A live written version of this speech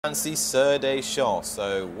Fancy Sir Deschamps,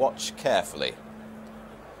 so watch carefully.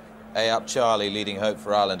 A Up Charlie, leading hope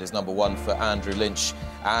for Ireland, is number 1 for Andrew Lynch.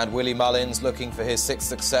 And Willie Mullins looking for his 6th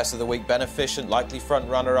success of the week. Beneficient, likely front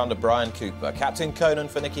runner under Brian Cooper. Captain Conan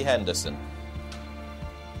for Nicky Henderson.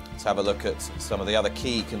 Let's have a look at some of the other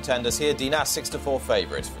key contenders here. Dynaste 6-4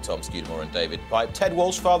 favourites for Tom Scudamore and David Pipe. Ted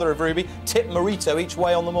Walsh, father of Ruby, Tip Marito each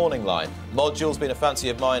way on the morning line. Module's been a fancy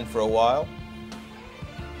of mine for a while.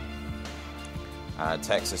 And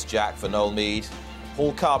Texas Jack for Noel Mead.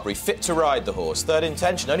 Paul Carberry, fit to ride the horse. Third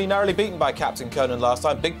Intention, only narrowly beaten by Captain Conan last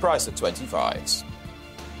time. Big price at 25s.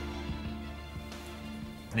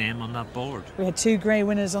 Name on that board. We had 2 grey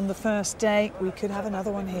winners on the first day. We could have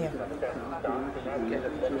another one here.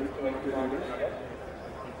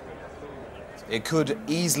 It could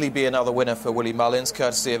easily be another winner for Willie Mullins,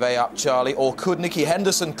 courtesy of A Up Charlie. Or could Nicky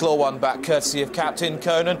Henderson claw one back, courtesy of Captain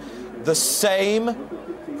Conan? The same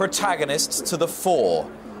protagonists to the 4.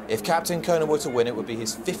 If Captain Conan were to win, it would be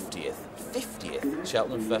his 50th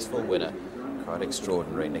Cheltenham Festival winner. Quite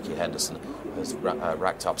extraordinary. Nicky Henderson has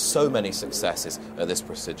racked up so many successes at this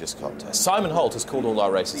prestigious contest. Simon Holt has called all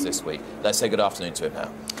our races this week. Let's say good afternoon to him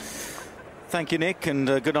now. Thank you, Nick, and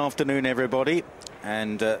good afternoon, everybody.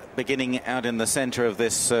 And beginning out in the centre of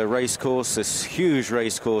this racecourse, this huge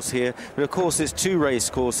racecourse here. But of course, it's 2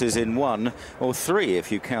 racecourses in one, or 3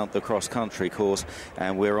 if you count the cross-country course.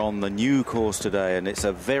 And we're on the new course today, and it's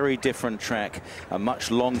a very different track, a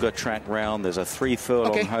much longer track round. There's a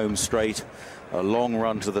 3-furlong home straight, a long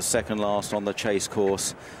run to the second last on the chase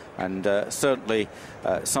course. And certainly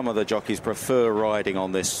some of the jockeys prefer riding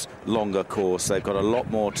on this longer course. They've got a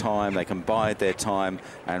lot more time. They can bide their time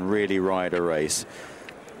and really ride a race.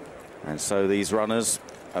 And so these runners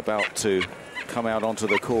about to come out onto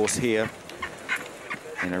the course here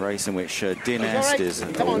in a race in which Dynaste is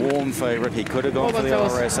a warm favourite. He could have gone for the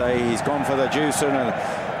RSA. He's gone for the Jewson,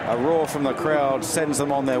 and a roar from the crowd sends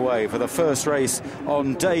them on their way for the first race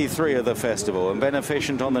on day 3 of the festival. And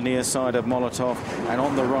Beneficient on the near side of Molotov, and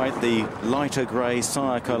on the right the lighter grey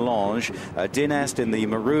Sire Calange. Dynaste in the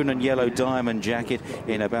maroon and yellow diamond jacket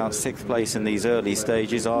in about 6th place in these early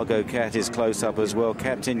stages. Argo Cat is close up as well.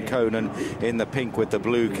 Captain Conan in the pink with the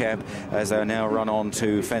blue cap as they now run on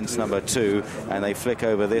to fence number 2, and they flick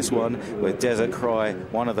over this one with Desert Cry.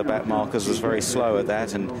 One of the back markers was very slow at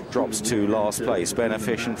that and drops to last place.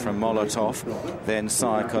 Beneficient from Molotov, then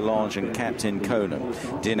Sire Calange and Captain Conan.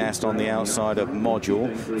 Dynaste on the outside of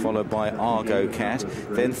Module, followed by Argo Cat.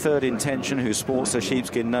 Then Third Intention, who sports a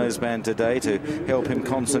sheepskin noseband today to help him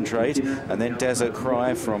concentrate. And then Desert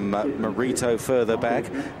Cry from Marito further back.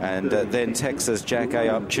 And then Texas Jack, A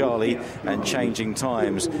Up Charlie, and Changing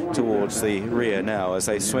Times towards the rear now as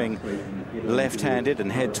they swing left-handed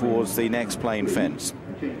and head towards the next plain fence.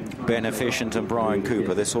 Beneficient and Brian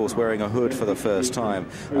Cooper, this horse wearing a hood for the first time.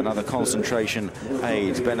 Another concentration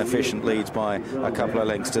aid. Beneficient leads by a couple of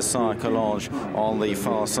lengths to Sire Calange on the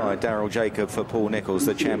far side. Daryl Jacob for Paul Nicholls,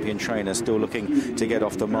 the champion trainer, still looking to get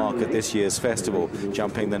off the mark at this year's festival.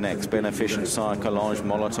 Jumping the next, Beneficient, Sire Calange,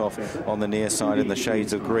 Molotov on the near side in the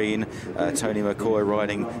shades of green. Tony McCoy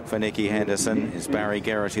riding for Nicky Henderson. It's Barry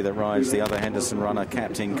Geraghty that rides the other Henderson runner,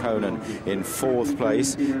 Captain Conan, in 4th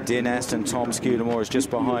place. Dynaste and Tom Scudamore is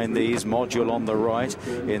just behind these. Module on the right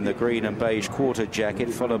in the green and beige quarter jacket,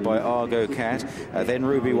 followed by Argo Cat. Then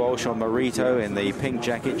Ruby Walsh on Marito in the pink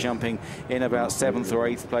jacket, jumping in about 7th or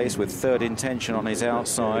 8th place with Third Intention on his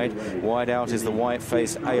outside. Wide out is the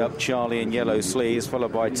white-faced A Up Charlie in yellow sleeves,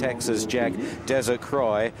 followed by Texas Jack, Desert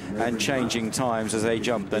Cry, and Changing Times as they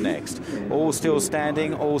jump the next. All still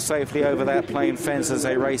standing, all safely over that plain fence as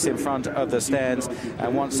they race in front of the stands.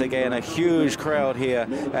 And once again, a huge crowd here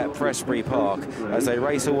at Prestbury Park as they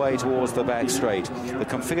race away towards the back straight. The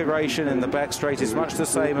configuration in the back straight is much the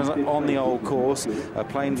same as on the old course. A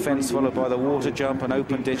plain fence followed by the water jump, an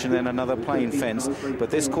open ditch, and then another plain fence. But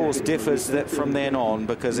this course differs from then on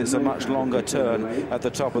because it's a much longer turn at the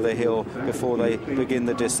top of the hill before they begin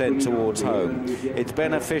the descent towards home. It's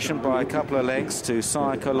Beneficient by a couple of lengths to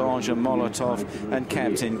Sire Calange and Molotov and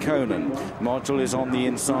Captain Conan. Module is on the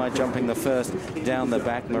inside, jumping the first down the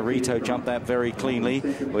back. Marito jumped that very cleanly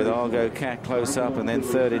with Argo Cat close up, and then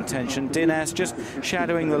Third Intention. Dynaste just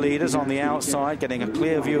shadowing the leaders on the outside, getting a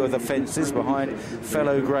clear view of the fences behind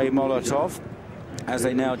fellow grey Molotov. as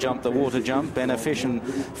they now jump the water jump. Benefficient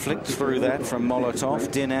flicked through that from Molotov.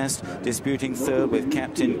 Dynaste disputing third with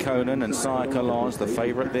Captain Conan and Sire Calange, the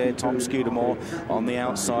favourite there. Tom Scudamore on the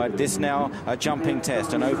outside. This now a jumping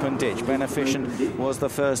test, an open ditch. Benefficient was the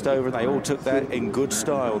first over. They all took that in good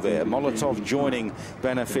style there. Molotov joining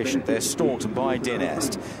Benefficient. They're stalked by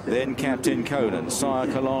Dynaste. Then Captain Conan. Sire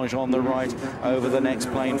Calange on the right over the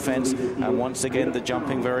next plain fence. And once again the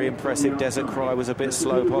jumping very impressive. Desert Cry was a bit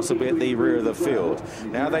slow, possibly at the rear of the field.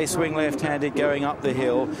 Now they swing left-handed going up the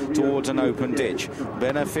hill towards an open ditch.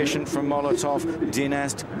 Beneficient from Molotov.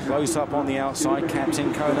 Dynaste close up on the outside.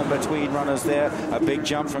 Captain Conan between runners there. A big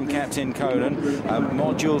jump from Captain Conan.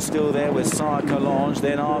 Module still there with Sire Calange.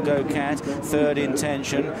 Then Argo Cat, third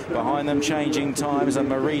intention. Behind them Changing Times and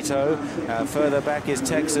Marito. Further back is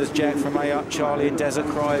Texas Jack from A Up Charlie, and Desert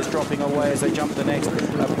Cry is dropping away as they jump the next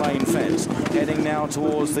plain fence. Heading now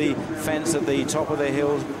towards the fence at the top of the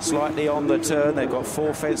hill, slightly on the turn. They've got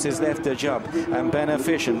 4 fences left to jump. And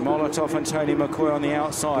Beneficient, Molotov and Tony McCoy on the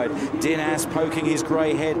outside. Dynaste poking his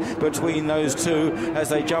grey head between those two as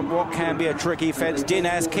they jump what can be a tricky fence.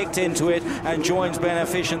 Dynaste kicked into it and joins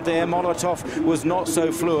Beneficient there. Molotov was not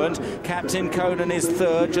so fluent. Captain Conan is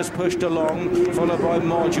third, just pushed along, followed by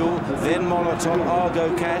Module, then Molotov,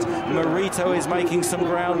 Argo Cat. Marito is making some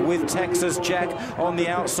ground with Texas Jack on the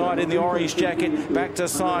outside in the orange jacket. Back to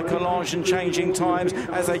Sire Calange and Changing Times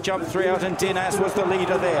as they jump 3 out, and Dynaste was the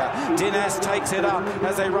leader there. Dynaste takes it up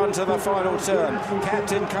as they run to the final turn.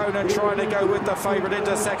 Captain Conan trying to go with the favourite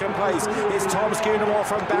into second place. It's Tom Scudamore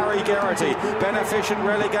from Barry Geraghty. Beneficient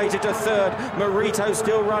relegated to third. Marito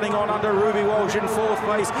still running on under Ruby Walsh in fourth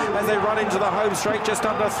place as they run into the home straight, just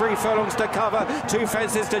under 3 furlongs to cover. 2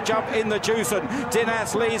 fences to jump in the Jewson.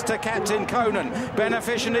 Dynaste leads to Captain Conan.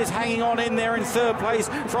 Beneficient is hanging on in there in third place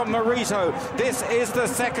from Marito. This is the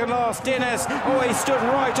second last. Dynaste, oh, he stood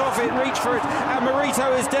right off it, reached for it, and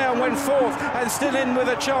Marito is down, went fourth and still in with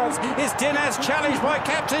a chance. Is Dynaste challenged by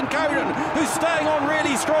Captain Conan, who's staying on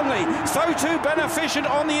really strongly. So too Beneficient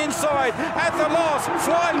on the inside. At the last,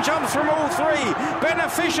 flying jumps from all 3.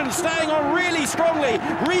 Beneficient staying on really strongly,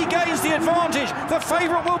 regains the advantage. The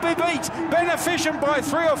favourite will be beat. Beneficient by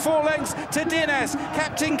 3 or 4 lengths to Dynaste.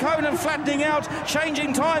 Captain Conan flattening out.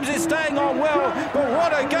 Changing Times is staying on well, but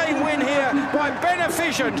what a game win here by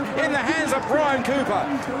Beneficient in the hands of Brian Cooper.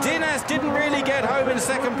 Dynaste didn't really get home in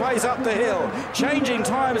second place up the hill. Changing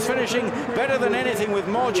Times finishing better than anything with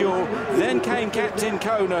Module. Then came Captain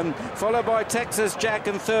Conan, followed by Texas Jack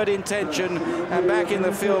and third intention. And back in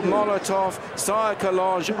the field, Molotov, Sire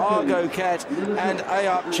Calange, Argo Cat and A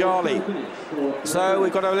Up Charlie. So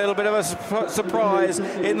we've got a little bit of a surprise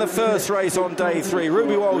in the first race on day 3.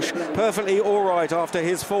 Ruby Walsh perfectly all right after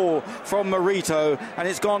his fall from Marito, and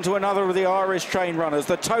it's gone to another of the Irish train runners,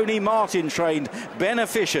 the Tony Martin trained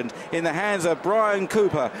Beneficient, in the hands of Brian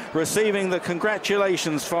Cooper, receiving the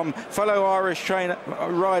congratulations from fellow Irish train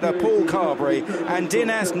rider Paul Carberry, and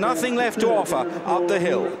Dynaste nothing left to offer up the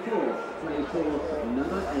hill.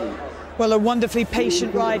 Well, a wonderfully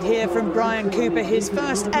patient ride here from Brian Cooper. His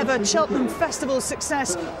first ever Cheltenham Festival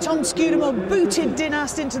success. Tom Scudamore booted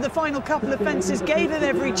Dynaste into the final couple of fences, gave him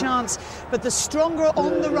every chance, but the stronger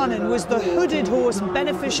on the run-in was the hooded horse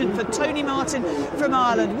Beneficient for Tony Martin from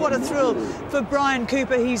Ireland. What a thrill for Brian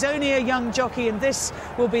Cooper. He's only a young jockey, and this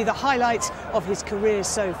will be the highlight of his career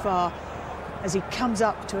so far. As he comes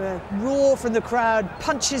up to a roar from the crowd,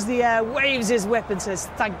 punches the air, waves his whip and says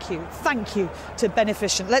thank you to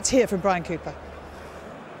Beneficient. Let's hear from Brian Cooper.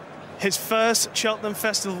 His first Cheltenham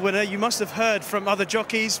Festival winner. You must have heard from other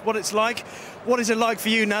jockeys what it's like. What is it like for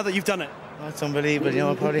you now that you've done it? Oh, it's unbelievable, you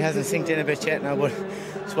know. It probably hasn't sinked in a bit yet now, but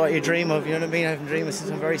it's what you dream of, you know what I mean? I've been dreaming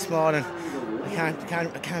since I'm very small, and I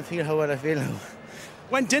can't feel how well I feel now.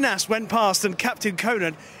 When Dynaste went past and Captain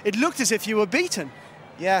Conan, it looked as if you were beaten.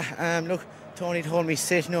 Yeah, look, Tony told me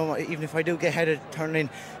sit, you know, even if I do get headed turning,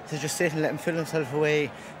 to just sit and let him fill himself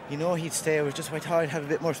away. You know he'd stay. I thought I'd have a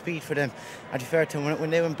bit more speed for them. And to be fair to him, when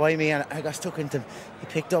they went by me and I got stuck into him, he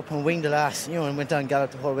picked up and winged the last, you know, and went down and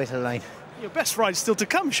galloped the whole way to the line. Your best ride's still to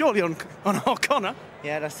come, surely, on O'Connor.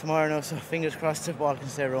 Yeah, that's tomorrow now, so fingers crossed the ball can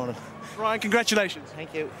stay rolling. Brian, congratulations.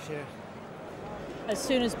 Thank you. Sure. As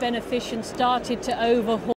soon as Beneficient started to overhaul